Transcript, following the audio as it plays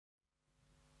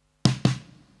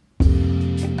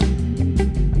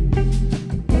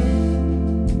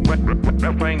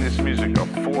Playing this music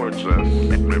affords us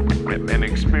an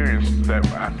experience that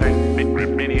I think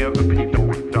many other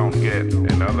people don't get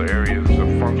in other areas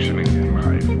of functioning in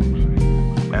life.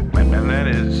 And that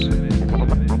is,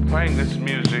 playing this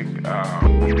music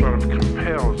sort of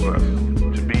compels us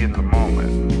to be in the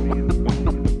moment.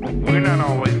 We're not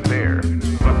always there,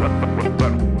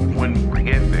 but when we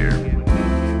get there,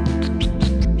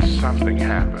 something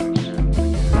happens.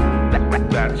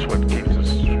 That's what keeps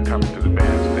us coming to the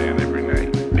bandstand every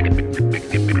night.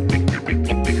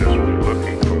 Because we're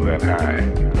looking for that high.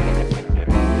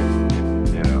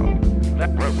 You know.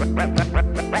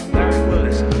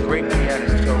 Willis, a great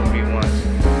pianist, told me once,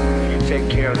 if you take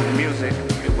care of the music,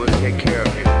 it will take care of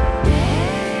you.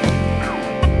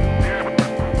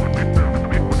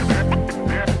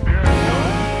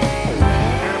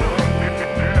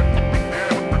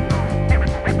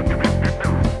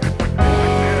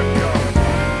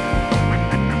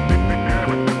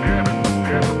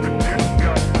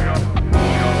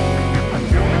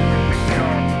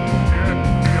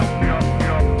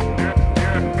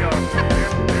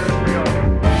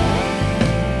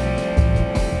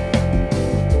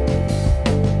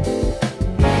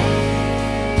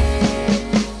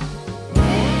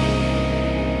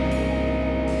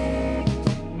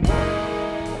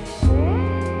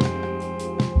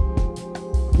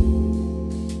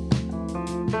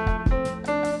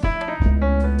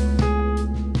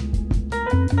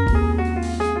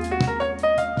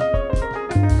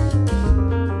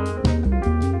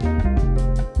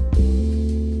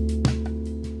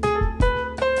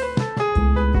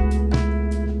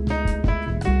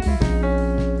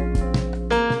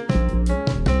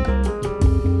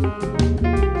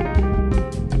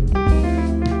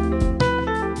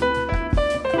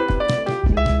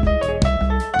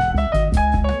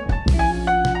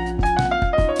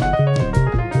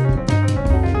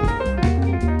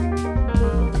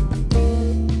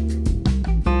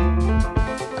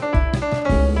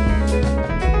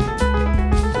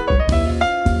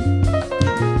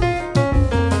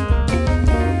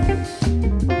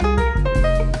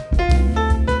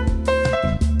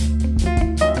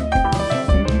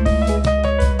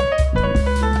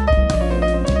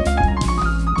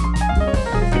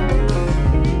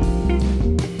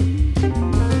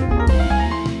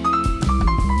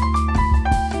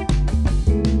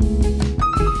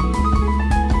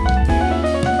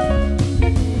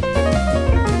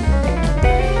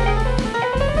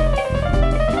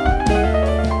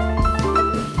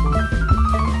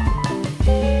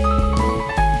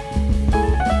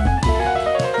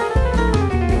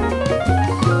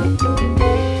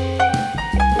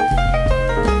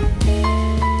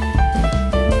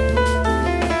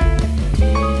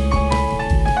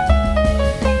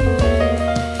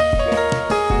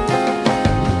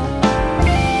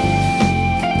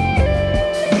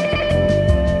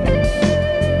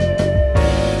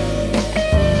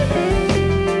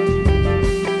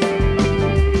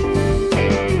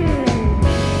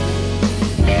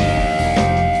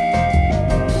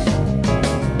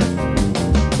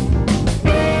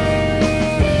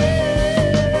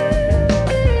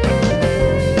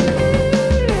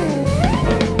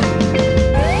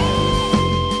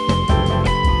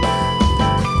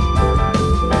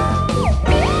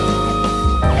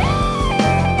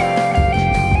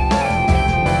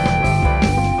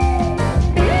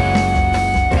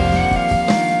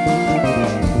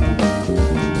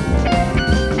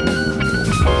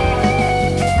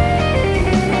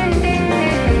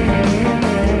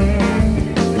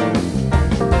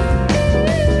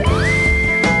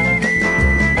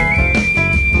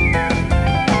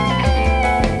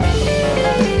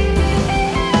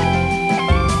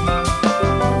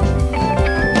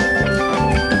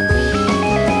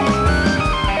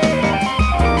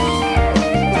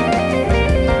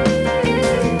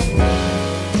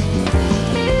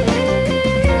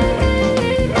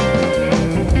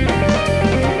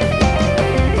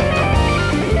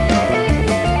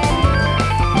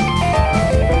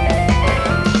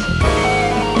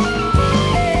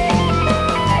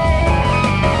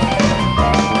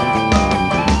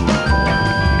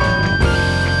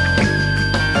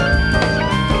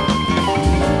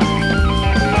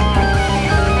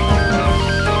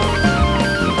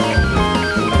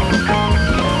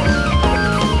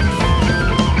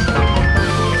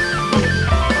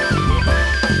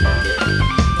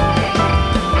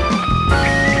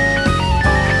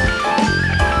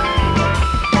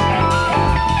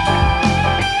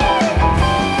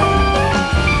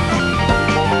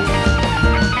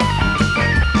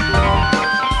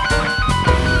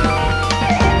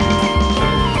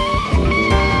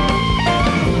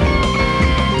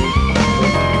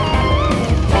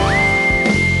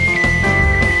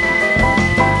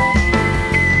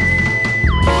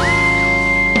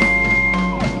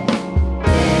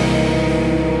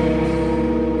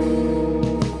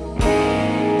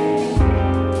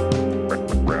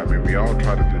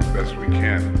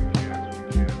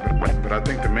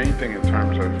 think the main thing in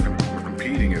terms of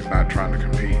competing is not trying to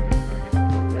compete.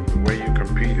 The way you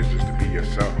compete is just to be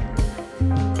yourself.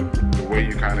 The way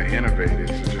you kind of innovate is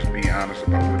to just be honest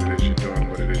about what it is you're doing,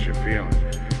 what it is you're feeling.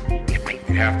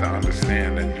 You have to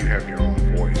understand that you have your own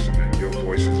voice and that your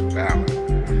voice is valid.